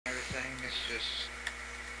just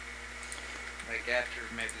like after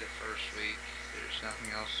maybe the first week, there's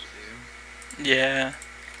nothing else to do. Yeah.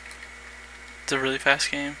 It's a really fast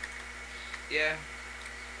game. Yeah.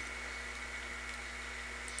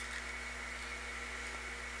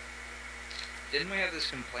 Didn't we have this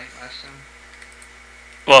complaint last time?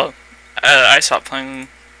 Well, I stopped playing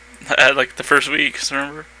at like the first week,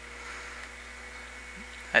 remember?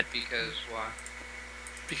 Because why?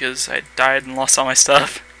 Because I died and lost all my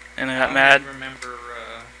stuff, and I I got only mad. remember,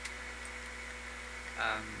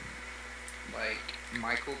 like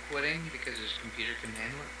Michael quitting because his computer couldn't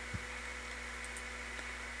handle it.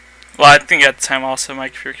 Well, I think at the time also my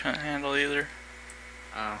computer couldn't handle either.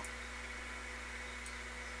 Oh.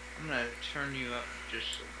 I'm gonna turn you up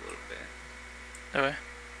just a little bit. Okay.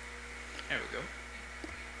 There we go.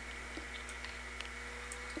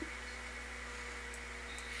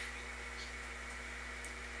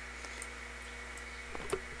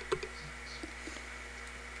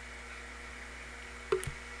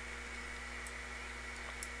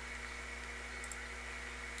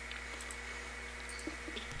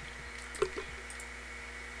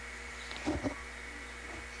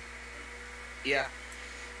 Yeah.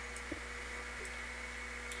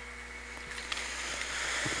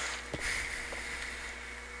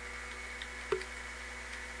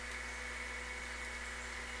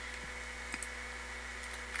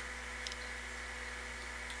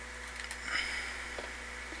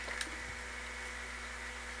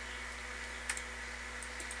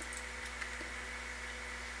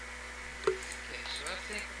 Okay, so I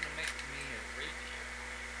think I'm gonna make me a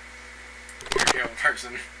rapier. You're a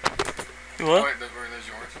person. What? Oh, wait, were those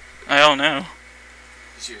yours? I don't know.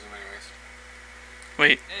 Just use them anyways.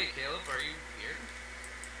 Wait, Hey, Caleb, are you here?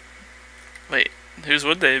 wait. Whose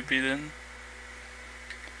would they be then?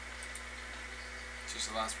 Just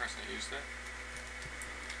the last person who used it.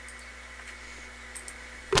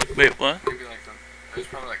 Wait, what? Maybe like the. It was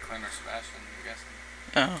probably like Clint or Sebastian, I'm guessing.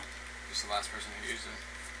 Oh, Just the last person who used it.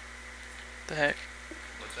 the heck.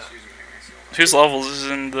 What's Just up? use them anyways. Whose levels is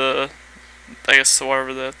in the, I guess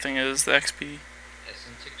whatever the thing is, the XP?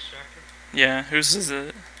 Essence extractor? Yeah, whose is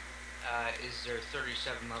it? Is there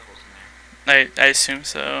 37 levels in there? I assume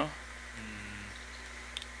so.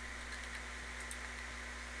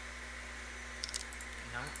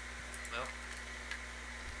 No. Well,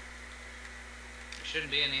 there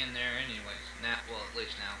shouldn't be any in there anyways. Now, well, at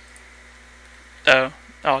least now. Oh.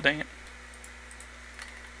 Oh, dang it.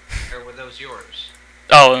 Or were those yours?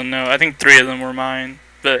 Oh, no, I think 3 of them were mine.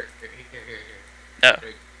 But, Here. oh.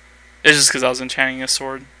 There, It's just because I was enchanting a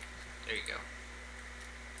sword. there you go.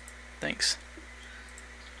 Thanks.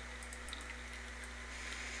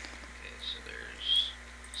 Okay, so there's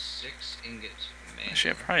 6 ingots of mana.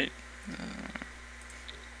 Actually, I probably.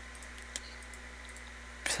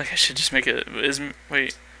 I feel like I should just make it.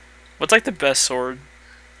 Wait. What's like the best sword?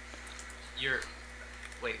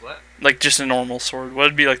 Wait, what? Like just a normal sword. What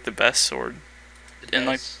would be like the best sword? The And,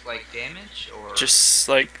 best, like damage or Just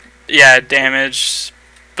like, yeah, damage.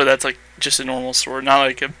 But that's like just a normal sword. Not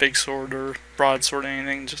like a big sword or broadsword or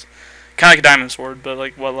anything. Just kind of like a diamond sword, but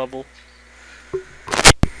like what level?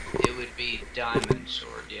 it would be diamond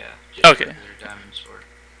sword, yeah. Just Okay. regular diamond sword.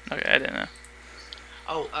 Okay, I didn't know.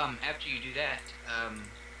 Oh, after you do that,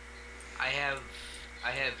 I have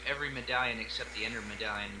every medallion except the ender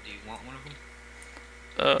medallion. Do you want one of them?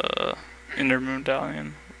 Ender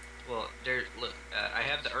medallion. Well, look, I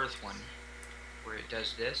have the earth one, where it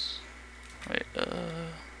does this, Wait,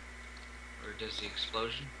 where it does the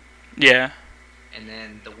explosion. yeah. And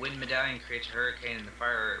then the wind medallion creates a hurricane, and the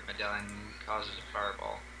fire medallion causes a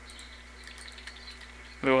fireball.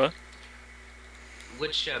 Wait, what?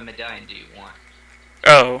 Which medallion do you want?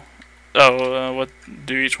 What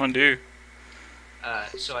do each one do?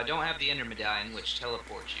 So I don't have the ender medallion, which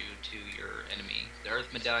teleports you to your enemy. The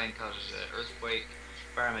earth medallion causes an earthquake.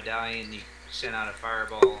 Fire medallion, you send out a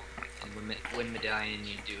fireball. And wind medallion,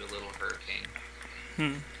 you do a little hurricane.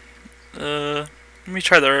 Let me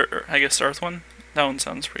try the, I guess, the earth one. That one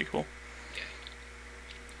sounds pretty cool. Yeah.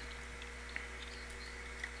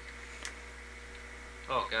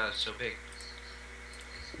 Oh god, it's so big.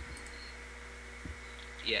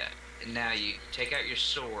 Yeah, and now you take out your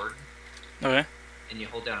sword, Okay. and you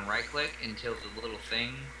hold down right click until the little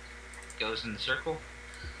thing goes in the circle.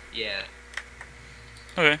 Yeah,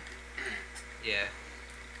 Okay. yeah.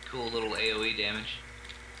 Cool little AoE damage.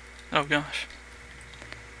 Oh gosh.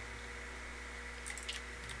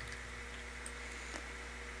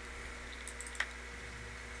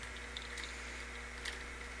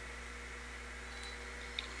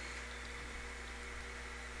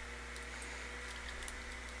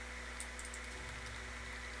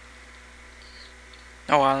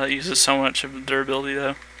 Oh wow, that uses so much of the durability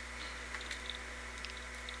though.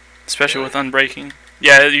 Especially with Really? unbreaking.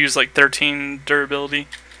 Yeah, it used like 13 durability.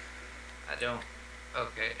 I don't.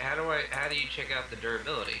 Okay, how do you check out the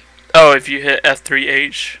durability? Oh, if you hit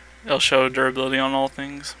F3H, it'll show durability on all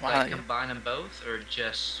things. Wow. Like combine them both, or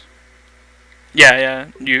just? Yeah, yeah.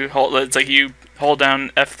 You hold. It's like you hold down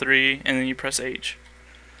F3 and then you press H.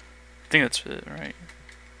 I think that's it, right?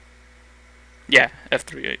 Yeah,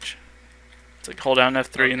 F3H. It's like hold down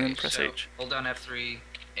F3 Okay, and then press so H. hold down F3,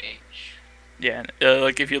 H. Yeah,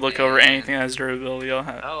 like if you look over And anything that has durability, you'll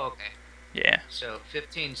have. oh, okay. Yeah. So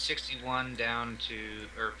 1561 down to,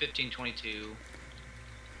 or 1522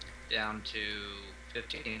 down to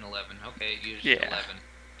 1511. Okay, it used Yeah. 11.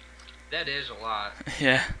 That is a lot.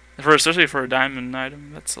 Yeah. Especially for a diamond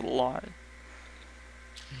item, that's a lot.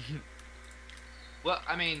 Well,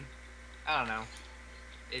 I mean, I don't know.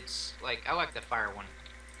 It's like I like the fire one.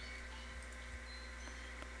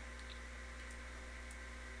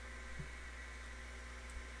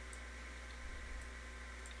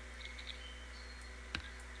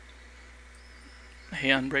 I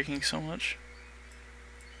hate unbreaking so much.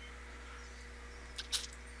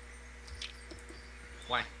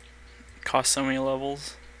 Why? Costs so many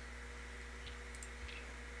levels.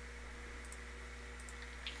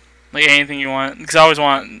 Like anything you want, because I always We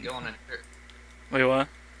want. can go on a trip. Wait, what?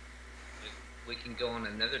 We can go on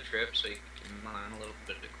another trip so you can mine a little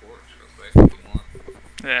bit of the quartz real quick if you want,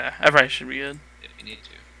 Yeah, that probably should be good. if you need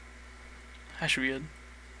to. That should be good.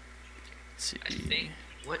 Let's see. I think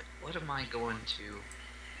what am I going to?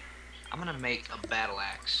 I'm gonna make a battle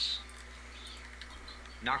axe.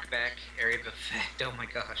 Knockback, area of effect. Oh my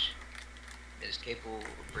gosh, it is capable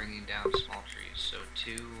of bringing down small trees. So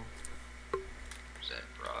 2. Is that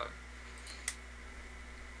broad?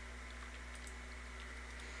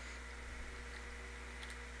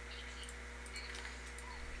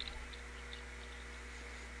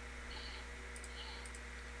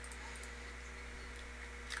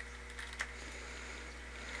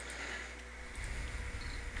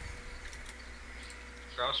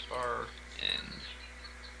 Crossbar and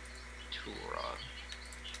tool rod.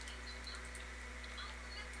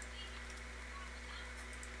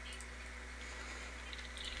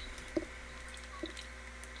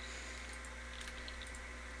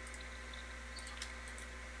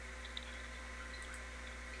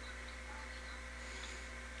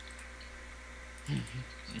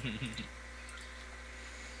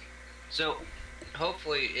 So,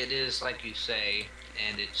 hopefully it is like you say,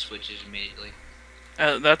 and it switches immediately.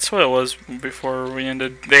 That's what it was before we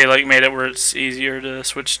ended. They like made it where it's easier to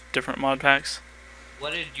switch different mod packs.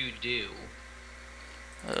 What did you do?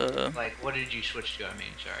 Like, what did you switch to? I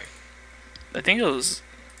mean, sorry. I think it was.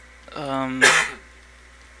 I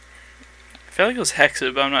feel like it was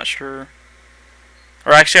Hexxit, but I'm not sure.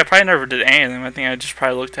 Or actually, I probably never did any of them. I think I just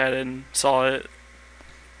probably looked at it and saw it.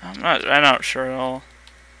 I'm not sure at all.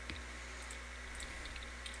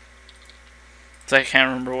 So I can't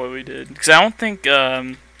remember what we did. Because I don't think,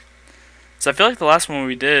 so I feel like the last one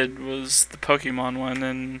we did was the Pokemon one,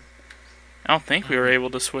 and I don't think we were able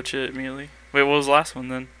to switch it immediately. Wait, what was the last one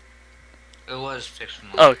then? It was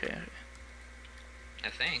fictional. Oh, okay. I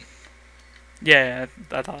think. Yeah,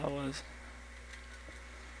 I thought it was.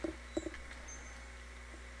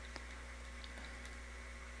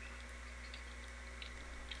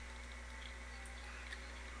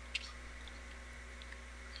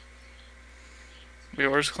 Wait,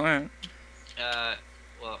 where's Clint?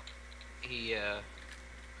 Well, he,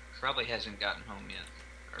 probably hasn't gotten home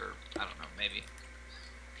yet. Or, I don't know, maybe.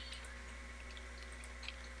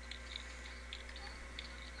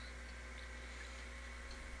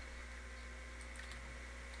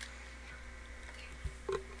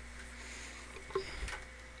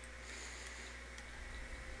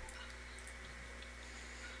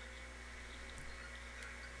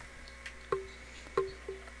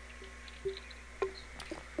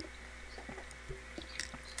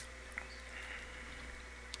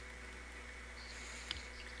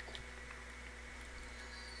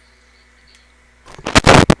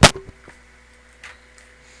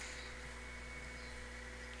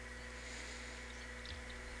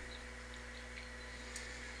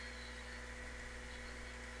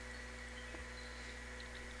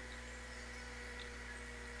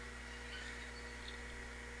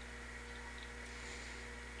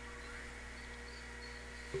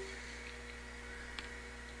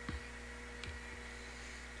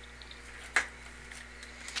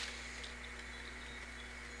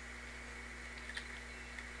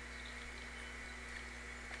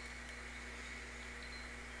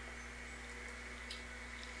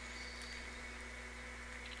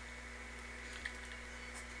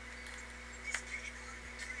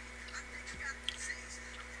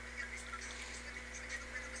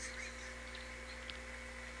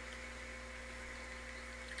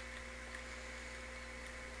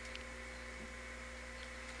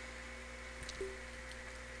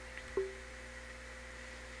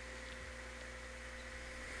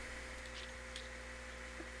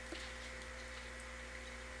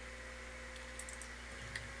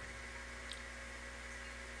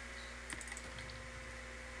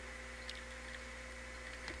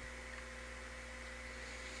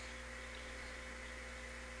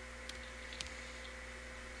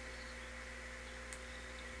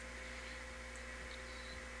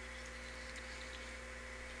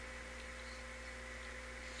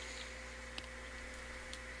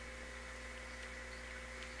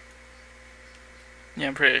 Yeah,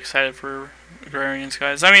 I'm pretty excited for Agrarian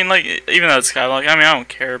Skies. I mean, like, even though it's Skyblock, I mean, I don't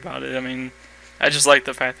care about it. I mean, I just like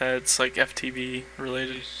the fact that it's, like, FTB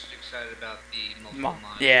related. Just excited about the multiple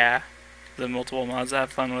mods. Yeah, the multiple mods I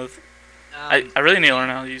have fun with. Um, I really need to learn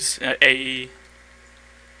how to use AE.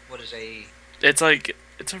 What is AE? It's like,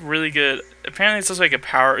 it's a really good, apparently it's just like a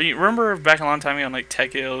power, you remember back a long time ago on, like,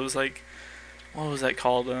 Tekkit, it was like, what was that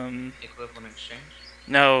called? Equivalent exchange?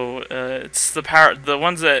 No, it's the power, the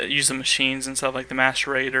ones that use the machines and stuff, like the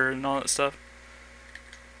Master Raider and all that stuff.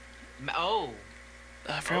 Oh!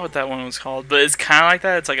 I forgot what that one was called, but it's kind of like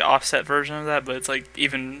that. It's like an offset version of that, but it's like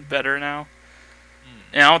even better now.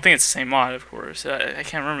 And I don't think it's the same mod, of course. I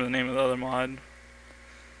can't remember the name of the other mod,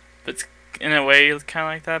 but it's in a way kind of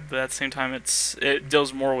like that. But at the same time, it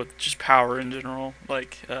deals more with just power in general.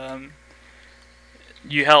 Like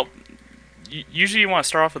you help. Usually, you want to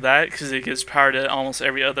start off with that because it gives power to almost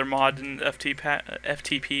every other mod in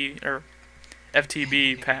FTP or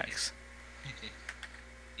FTB packs.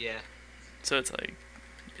 Yeah. So it's like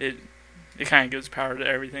it kind of gives power to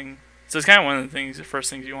everything. So it's kind of one of the first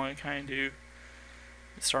things you want to kind of do.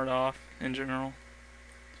 Start off in general.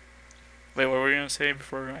 Wait, what were you gonna say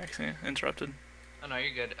before I accidentally interrupted? Oh no,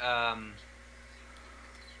 you're good.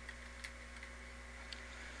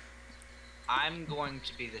 I'm going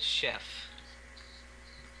to be the chef.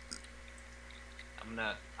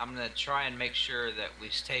 I'm gonna try and make sure that we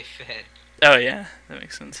stay fed. Oh yeah, that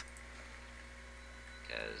makes sense.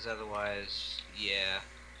 Because otherwise, yeah,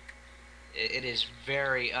 it is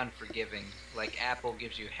very unforgiving. Like Apple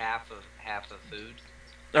gives you half of food.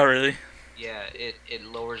 Oh really? Yeah, it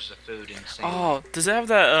lowers the food insanely. Oh, does it have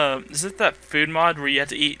that? Is it that food mod where you have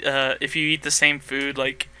to eat? If you eat the same food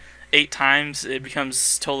like 8 times, it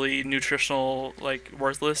becomes totally nutritional, like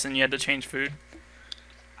worthless, and you had to change food.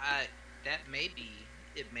 That may be.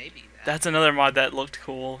 It may be that. That's another mod that looked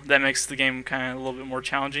cool. That makes the game kind of a little bit more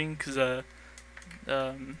challenging, cause Oh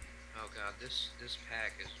god, this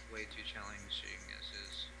pack is way too challenging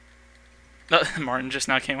as is. Martin just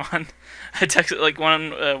now came on. I texted like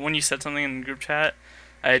when you said something in the group chat.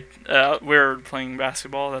 We were playing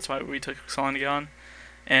basketball. That's why we took Solon to get on.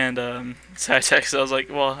 And so I texted. I was like,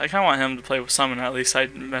 well, I kind of want him to play with someone. At least I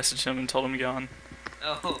messaged him and told him to get on.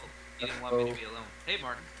 Oh, you didn't want me to be alone. Hey,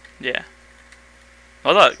 Martin. Yeah.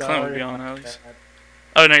 I thought Clint would be on at least.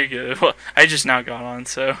 Oh no, you're good. Well, I just now got on,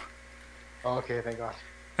 so. Oh, okay, thank God.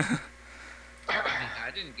 I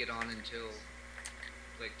didn't get on until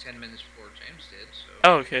like 10 minutes before James did. So.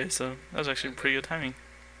 Oh, okay. So that was actually pretty good timing.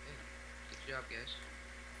 Hey, good job, guys.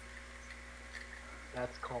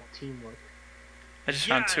 That's called teamwork. I just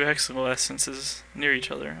found 2 hexagonal essences near each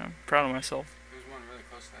other. I'm proud of myself. There's one really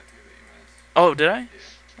close to that too that you missed. Oh, did I? Yeah.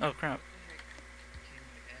 Oh crap.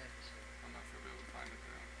 I'm not sure if we'll be able to find it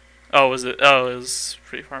though. Oh, was it? Oh, it was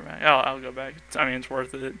pretty far back. I'll go back. I mean, it's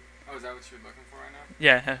worth it. Oh, is that what you're looking for right now?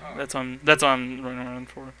 Yeah, Oh. that's what I'm running around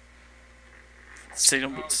for.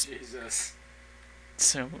 Signal Oh, boots. Jesus.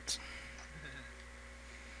 Signal boots.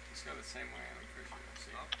 Let's go the same way, I'm pretty sure. Let's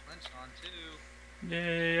see. Oh, Clint's on too.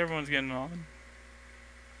 Yay, everyone's getting on.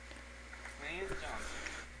 Clint Johnson.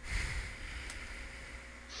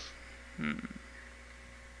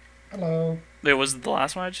 Hello. Wait, was it the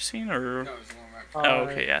last one I just seen, or? No, it was the one right Oh,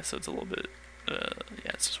 before. okay, yeah. So it's a little bit. Yeah,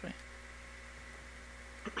 it's this way.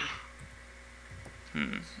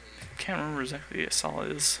 Can't remember exactly what saw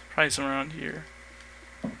it is. Probably somewhere around here.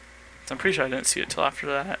 So I'm pretty sure I didn't see it till after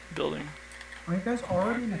that building. Are you guys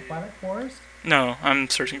already in the Twilight Forest? No, I'm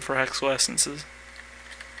searching for hexagonal essences.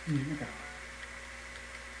 Okay.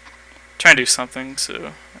 Trying to do something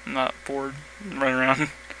so I'm not bored and running around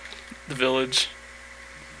the village.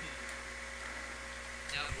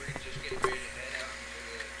 Now we're just getting ready to head out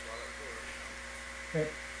into the Twilight Forest. Okay.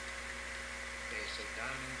 Okay, so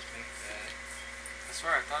diamonds make that. I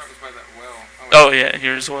swear I thought it was by that well. Oh yeah,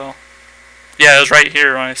 here as well. Yeah, it was right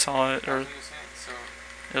here when I saw it, or So,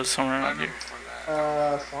 it was somewhere I around remember here. before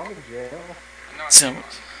that. Song in jail. I know I So- think it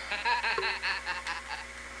was.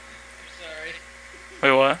 I'm sorry.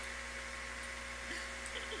 Wait, what?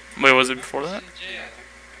 Wait, was it before that? In Yeah, jail. I think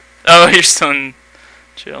we Oh, did. you're still in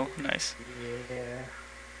jail. Nice. Yeah.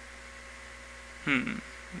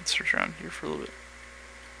 Let's search around here for a little bit.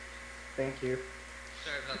 Thank you.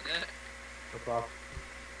 Sorry about that. No problem.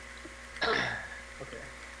 Okay.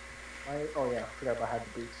 Oh yeah, I forgot about had the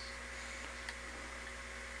boots.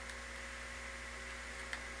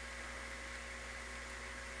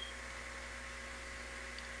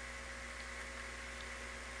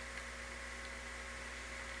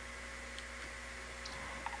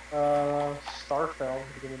 Starfell.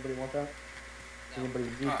 Did anybody want that? Does anybody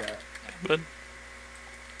need that? But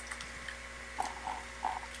Oh,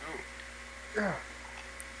 Yeah.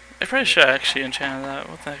 I probably should actually enchant that.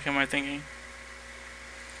 What the heck am I thinking?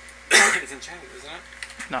 It's enchanted, isn't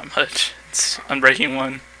it? Not much. It's Unbreaking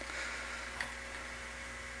 1.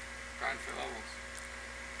 Grind for levels.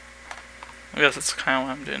 I guess that's kind of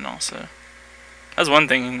what I'm doing also. That's one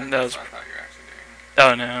thing that That's was... what I thought you were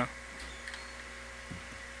actually doing. Oh no.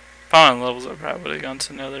 If I on levels, I probably would have gone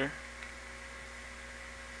to another.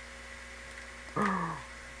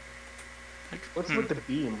 Like, What's with the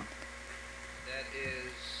beam? That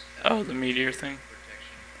is. Oh, the meteor thing.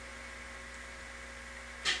 Protection.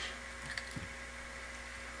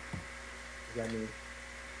 What does that mean?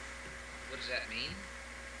 What does that mean?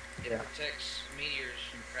 It Yeah. protects meteors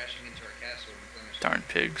from crashing into our castle and thunderstorms. Darn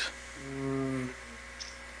pigs.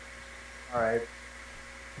 Alright.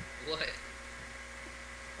 What?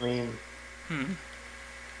 I mean, Hmm.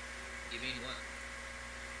 You mean what?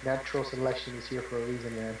 natural selection is here for a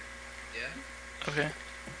reason, man. Yeah? Okay.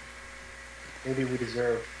 Maybe we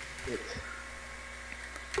deserve it.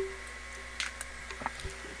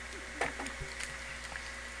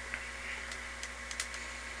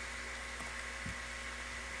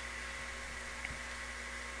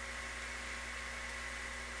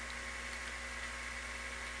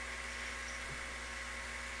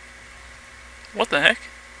 What the heck?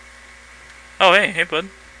 Oh, hey, bud.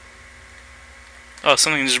 Oh,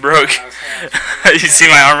 something just broke. You see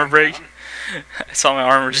my armor break? I saw my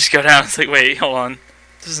armor just go down. It's like, wait, hold on.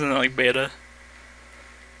 This isn't like beta.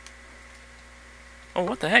 Oh,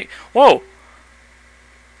 what the heck? Whoa!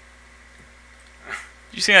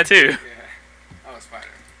 You see that too? Yeah. Oh, a spider.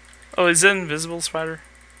 Oh, is it invisible spider?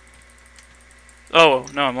 Oh,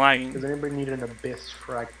 no, I'm lagging. Does anybody need an abyss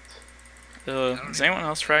fragment? Is anyone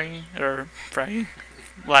else fragging? Or fragging?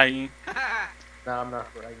 Lagging. Nah, I'm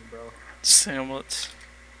not fragging, bro. Samlets.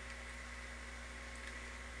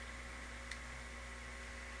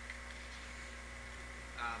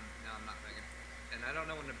 No, I'm not thinking. And I don't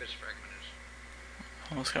know what an abyss fragment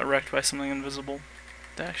is. Almost got wrecked by something invisible.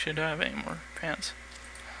 They actually don't have any more pants.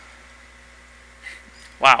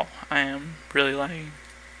 Wow, I am really lagging.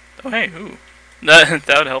 Oh, hey, ooh. That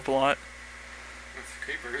would help a lot. With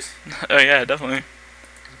creepers. Oh, yeah, definitely.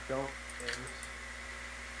 Just don't.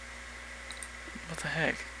 What the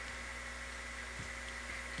heck?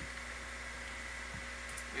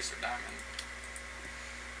 At least a diamond.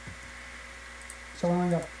 So when I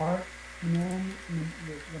got part, you know,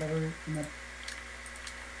 whatever, in the,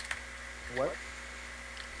 What?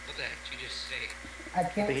 What the heck did you just say? I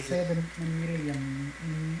can't They say the medium.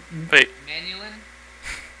 Wait, Manulin?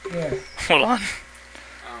 Yes. hold on.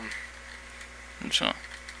 Um, I'm just gonna...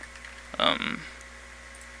 I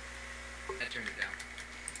turned it down.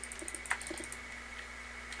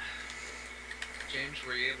 James,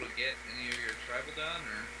 were you able to get any of your tribal done,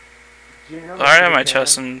 or? Do you know I that already have my Japan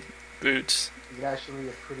chest and boots. is actually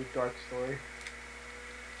a pretty dark story?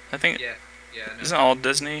 I think... Yeah, yeah, I know. Isn't all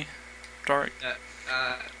Disney dark?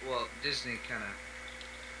 Well, Disney kind of,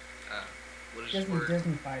 what is the Disney, word?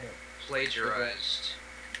 Disney fight it. Plagiarized.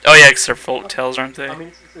 Oh, yeah, because they're folk tales, aren't they? I mean,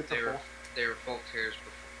 it's They a were, full. they were folk tales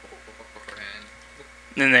beforehand.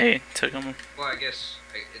 Then they took them. Well, I guess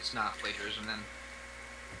it's not plagiarism then.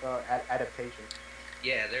 Adaptation.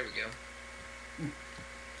 Yeah, there we go.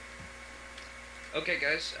 Okay,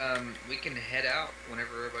 guys, we can head out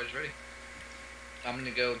whenever everybody's ready. I'm gonna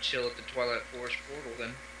go chill at the Twilight Forest portal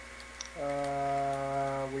then.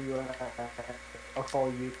 Where you at? I'll follow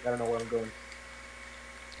you. I don't know where I'm going.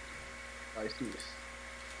 Alright, let's do this.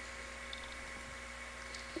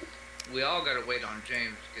 We all gotta wait on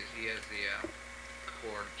James because he has the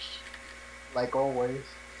cords. Like always.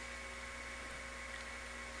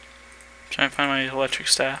 Trying to find my electric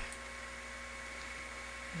staff.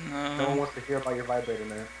 No one No. wants to hear about your vibrator,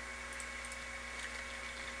 man.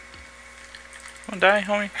 Wanna die,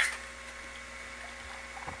 homie?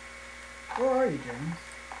 Where are you, James?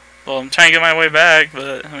 Well, I'm trying to get my way back,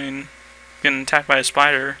 but, I mean, getting attacked by a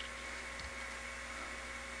spider.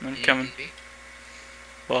 I'm coming. EVP?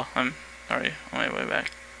 Well, I'm already on my way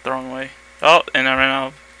back. The wrong way. Oh, and I ran out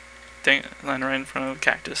of... Dang it, landed right in front of a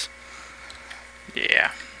cactus.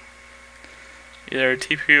 Yeah. Either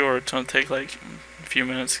TP or it's gonna take like a few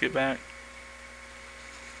minutes to get back.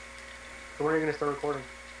 So when are you gonna start recording?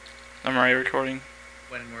 I'm already recording.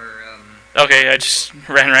 When we're Okay, I just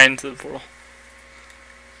ran right into the portal.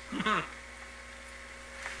 Oh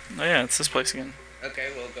yeah, it's this place again. Okay,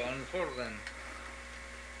 we'll go in the portal then.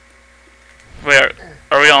 Wait,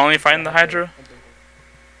 are we only fighting the Hydra?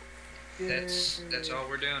 That's all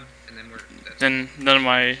we're doing, and then that's Then none of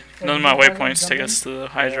my waypoints take us to the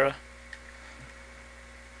Hydra.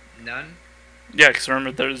 none. Yeah, because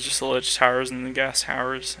remember there's just the Lich Towers and the Ghast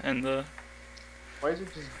Towers and the Why is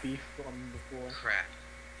it just beef on the floor? Crap.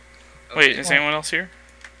 Wait, is anyone else here?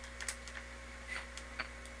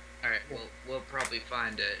 Alright, we'll probably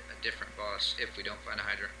find a different boss if we don't find a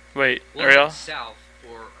Hydra. Wait, We'll are head y'all? south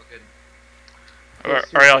for a good...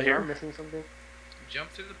 Are y'all I'm here? missing something.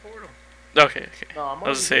 Jump through the portal. Okay, okay. No, I'm I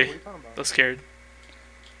was already to say, here. What are you talking I about? was scared.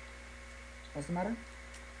 What's the matter?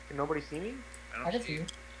 Can nobody see me? I I don't can see see you. you.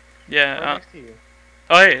 I'm Yeah. right next to you.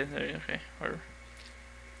 Oh, hey. There you, okay. Whatever.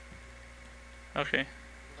 Okay.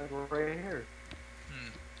 Like right here.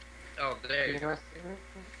 Oh, there you Can go. you guys see me?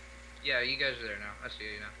 Yeah, you guys are there now. I see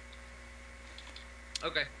you now.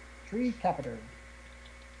 Okay. Tree Capiter.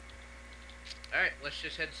 Alright, let's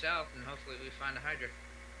just head south and hopefully we find a Hydra.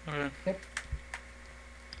 Okay. Yep.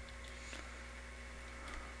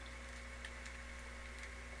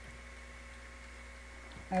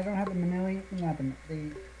 I don't have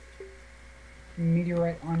the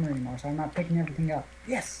meteorite armor anymore, so I'm not picking everything up.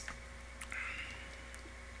 Yes!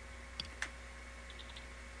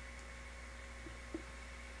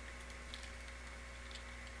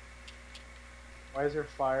 Why is there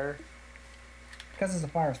fire? Because it's a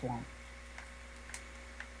fire swamp.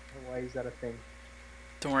 Why is that a thing?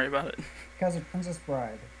 Don't worry about it. Because of Princess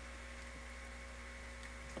Bride.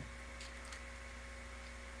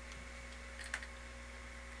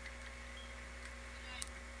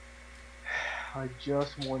 I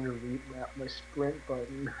just want to remap my sprint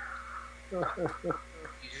button. You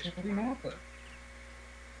just Should we map it?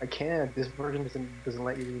 I can't. This version doesn't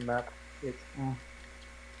let you remap it. Oh.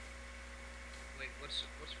 Wait, what's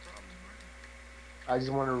the problem, Martin? I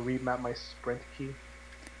just want to remap my sprint key.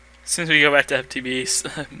 Since we go back to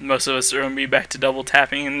FTB, most of us are going to be back to double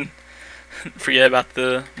tapping and forget about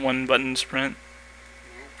the one button sprint.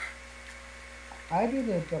 I do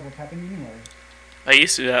the double tapping anyway. I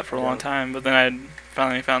used to do that for a long time, but then I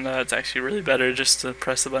finally found out it's actually really better just to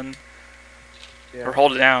press the button Yeah. or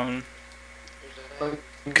hold it down.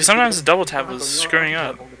 Because sometimes the double tap was screwing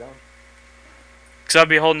up. Because I'll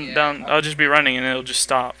be holding down, I'll just be running and it'll just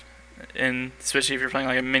stop. And especially if you're playing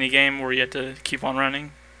like a mini game where you have to keep on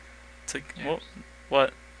running. It's like,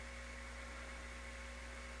 what?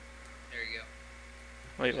 There you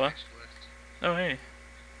go. Wait, what? Next list. Oh, hey.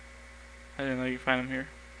 I didn't know you could find them here.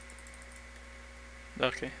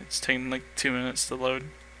 Okay, it's taking like 2 minutes to load.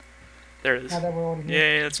 There it is. Now that we're already here.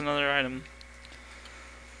 Yay, that's another item.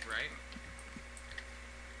 Right?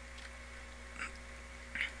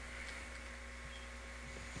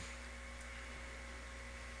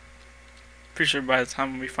 Pretty sure by the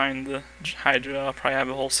time we find the Hydra, I'll probably have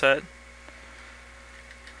a whole set.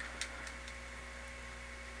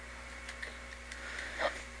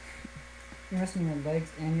 You're missing your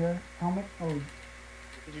legs and your helmet. Oh,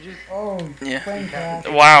 Did you just Yeah. plane crash.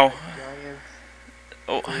 Wow. giants?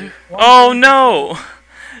 Oh, One oh plane no!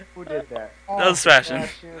 Who did that? Oh, That was Sebastian.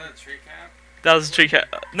 Is that a tree cap? That was a tree cat.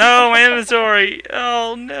 No, my inventory!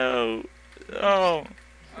 Oh no! Oh.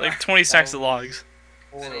 Like 20 stacks of logs.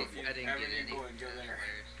 Horrible. I didn't Ever get you any. go and go there.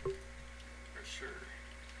 Hilarious. For sure.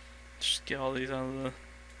 Just get all these out of the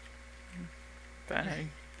bag.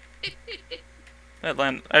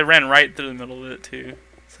 I ran right through the middle of it too.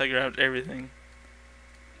 So I grabbed everything.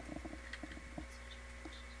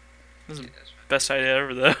 This is Yeah, the that's fine. best idea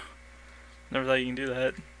ever though. Never thought you can do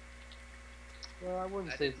that. Well, I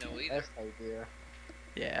wouldn't I say didn't it's know the either. best idea.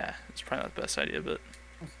 Yeah, it's probably not the best idea, but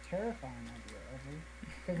Most terrifying idea ever.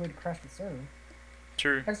 Good way to crash the server.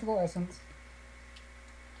 true. Hexical essence.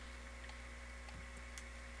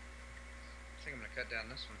 I think I'm gonna cut down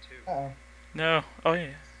this one too. Uh No. Oh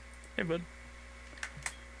yeah. Hey bud.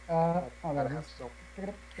 oh. Oh, there I it have is. so Pick it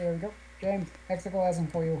up. There we go. James, hexical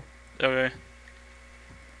essence for you. Okay.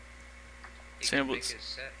 He can make Samples. his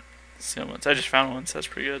set. Sealments. I just found one, so that's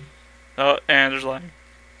pretty good. Oh, and there's lag.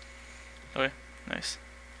 Okay, nice.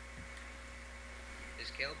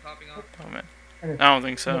 Is Caleb popping off? Oh man. Okay. I don't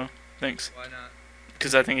think so. Thanks. Why not?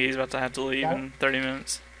 Because I think he's about to have to leave Got it? in 30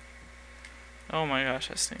 minutes. Oh my gosh,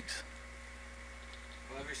 that stinks.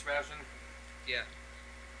 I love you, Sebastian. Yeah.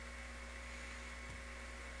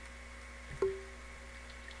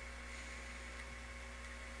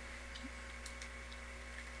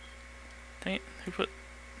 Dang it. Who put.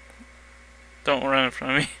 Don't run in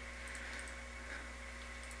front of me.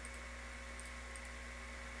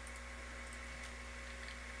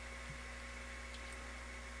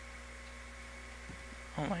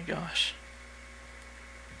 Oh my gosh.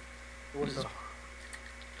 what the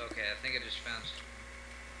Okay, I think I just found.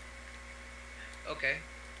 Okay,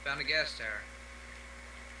 found a gas tower.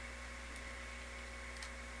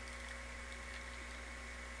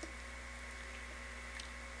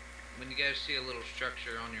 When you guys see a little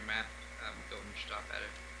structure on your map, go and stop at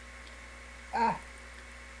it. Ah,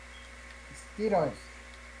 Mosquitoes.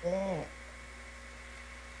 Eh.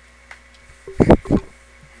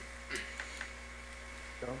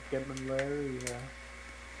 Don't get malaria.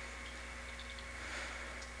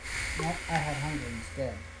 Nope, I had hunger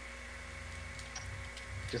instead.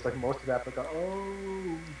 Just like most of Africa.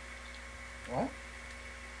 Oh. What?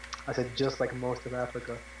 I said just like most of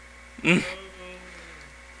Africa. Mm.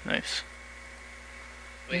 Nice.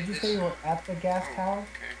 Wait, Did you this... say you were at the gas tower?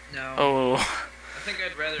 Okay. No. Oh. I think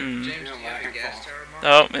I'd rather... Hmm. James, You do don't you have a like gas fall. tower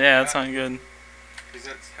mark? Oh, yeah, that's not good. He's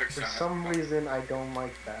at For Hexxit. some reason, I don't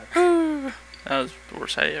like that. That was the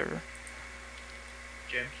worst idea ever.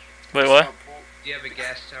 James, Wait, what? do you have a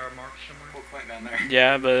gas tower mark somewhere? Pull Clint down there.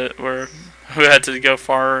 Yeah, but we had to go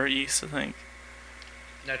far east, I think.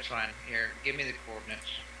 That's fine. Here, give me the coordinates.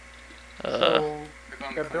 So, Click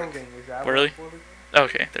on the Clint. building, is that Really? what it's for?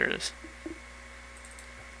 Okay, there it is. Is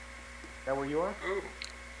that where you are? Ooh.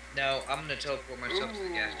 No, I'm gonna teleport myself to the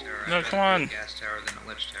gas tower. No, I'd come rather do on. a gas tower than a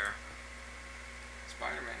lich tower.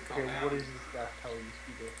 Spider-Man, calm Okay, down. what is this gas tower you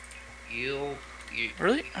speak of? You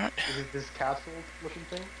Really? Is it this castle looking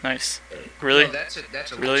thing? Nice. Really? No, that's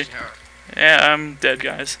a Really? lich tower. Yeah, I'm dead,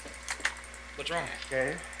 guys. What's wrong?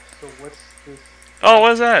 Okay, so what's this Oh,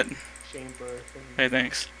 what is that? chamber thing? Hey,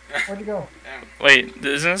 thanks. Where'd you go? Damn. Wait,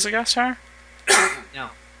 isn't this a gas tower? No.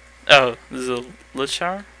 Oh, this is a lich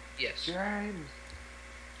tower? Yes. James!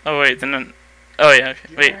 Oh, wait, then... Oh, yeah,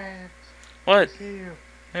 okay. Wait, James! what? I see you.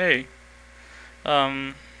 Hey.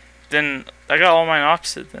 Then I got all mine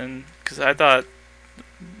opposite then, because I thought...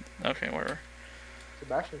 Okay, whatever.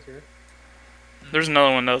 Sebastian's here. There's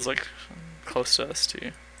another one that was, like, close to us, too.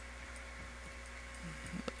 Where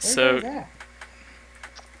So, was that?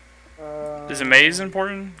 is a maze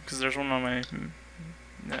important? Because there's one on my...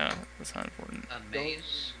 No, that's not important. A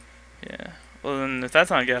maze? Yeah. Well, then, if that's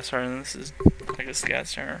not a gas tower, then this is, I guess, a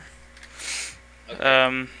gas tower.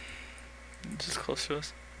 Okay. Just close to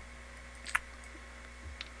us.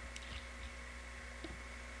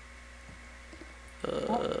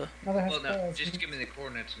 Another Well, no, hospital. just give me the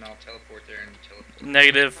coordinates and I'll teleport there and teleport.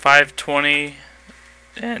 Negative 520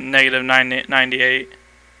 and negative 98,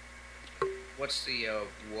 What's the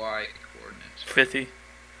Y coordinates? 50,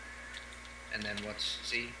 And then what's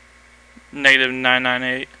Z? negative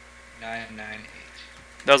 998. 998.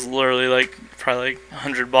 That was literally like probably like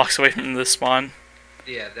 100 blocks away from the spawn.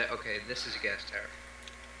 Yeah, that okay, this is a gas tower.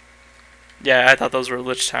 Yeah, I thought those were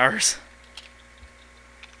lich towers.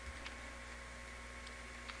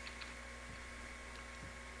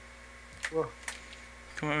 Whoa,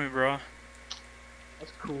 Come at me, bro.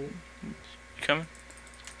 that's cool. You coming?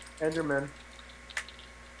 Enderman.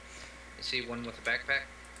 You see one with a backpack?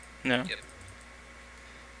 No. Yep.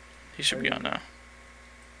 He should be on now.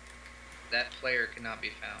 That player cannot be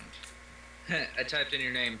found. I typed in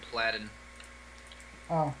your name, Paladin.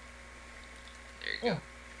 Oh, There you go.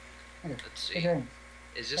 okay. Let's Hey, see. James.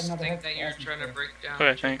 Is this the Another thing hex that you're awesome trying to player. break down?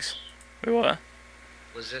 Okay, thanks. Wait, what?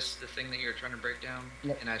 Was this the thing that you were trying to break down?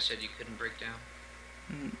 Yep. And I said you couldn't break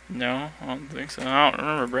down? No, I don't think so. I don't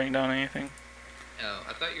remember breaking down anything. Oh,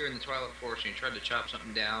 I thought you were in the Twilight Forest and you tried to chop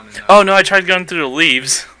something down and Oh no, I tried going through the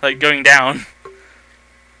leaves, like going down.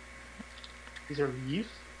 These are leaves?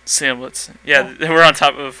 Samblets. Yeah, we're on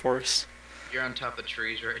top of a forest. you're on top of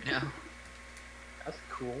trees right now. That's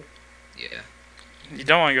cool. Yeah. You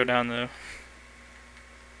don't want to go down though.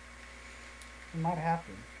 You might have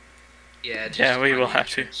to. Yeah, just Yeah, we find will the have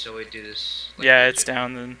to. entrance, so we do this. Like, Yeah, it's legit.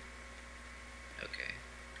 down then. Okay.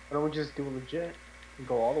 Why don't we just do legit and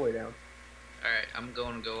go all the way down? Alright, I'm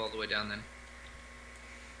going to go all the way down then.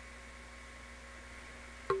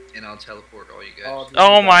 And I'll teleport all you guys. this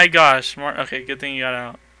Oh is my gosh, okay, good thing you got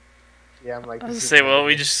out. Yeah, I'm like. I was this gonna is say, well,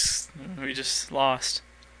 bad. we just lost.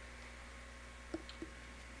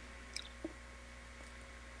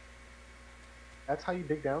 That's how you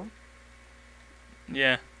dig down?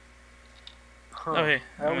 Yeah. Huh. Okay,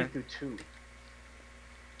 I always I'm do two.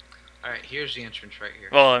 Alright, here's the entrance right here.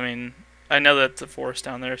 Well, I mean, I know that's a forest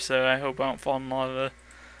down there, so I hope I don't fall in lava.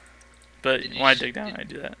 But Did when you I s- dig down, did- I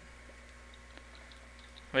do that.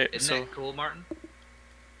 Wait, Isn't so that cool, Martin?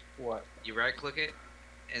 What? You right click it,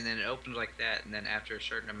 and then it opens like that, and then after a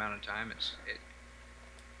certain amount of time, it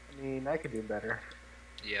I mean, I could do better.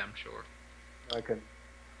 yeah, I'm sure. No, I couldn't.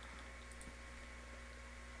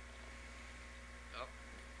 Oh,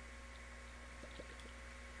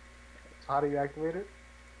 So how do you activate it?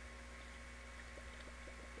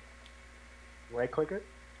 Right click it?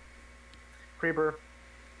 Creeper.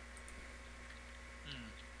 hmm.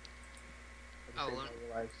 I just Oh, saved let- all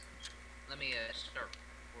your lives. Let me start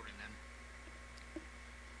recording then.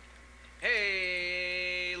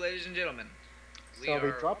 Hey, ladies and gentlemen. We So they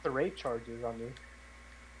are... dropped the raid charges on me.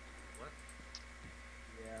 What?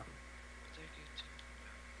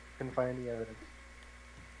 couldn't find any evidence.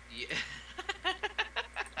 Yeah.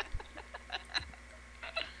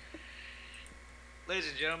 Ladies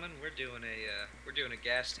and gentlemen, we're doing a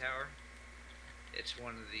Ghast Tower. It's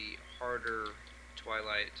one of the harder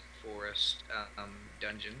Twilight Forest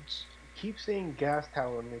dungeons. Keep saying Ghast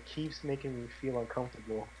Tower and it keeps making me feel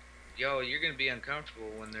uncomfortable. Yo, you're gonna be uncomfortable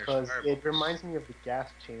when there's Because fireballs. it reminds me of the gas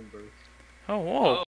chamber. Oh, whoa.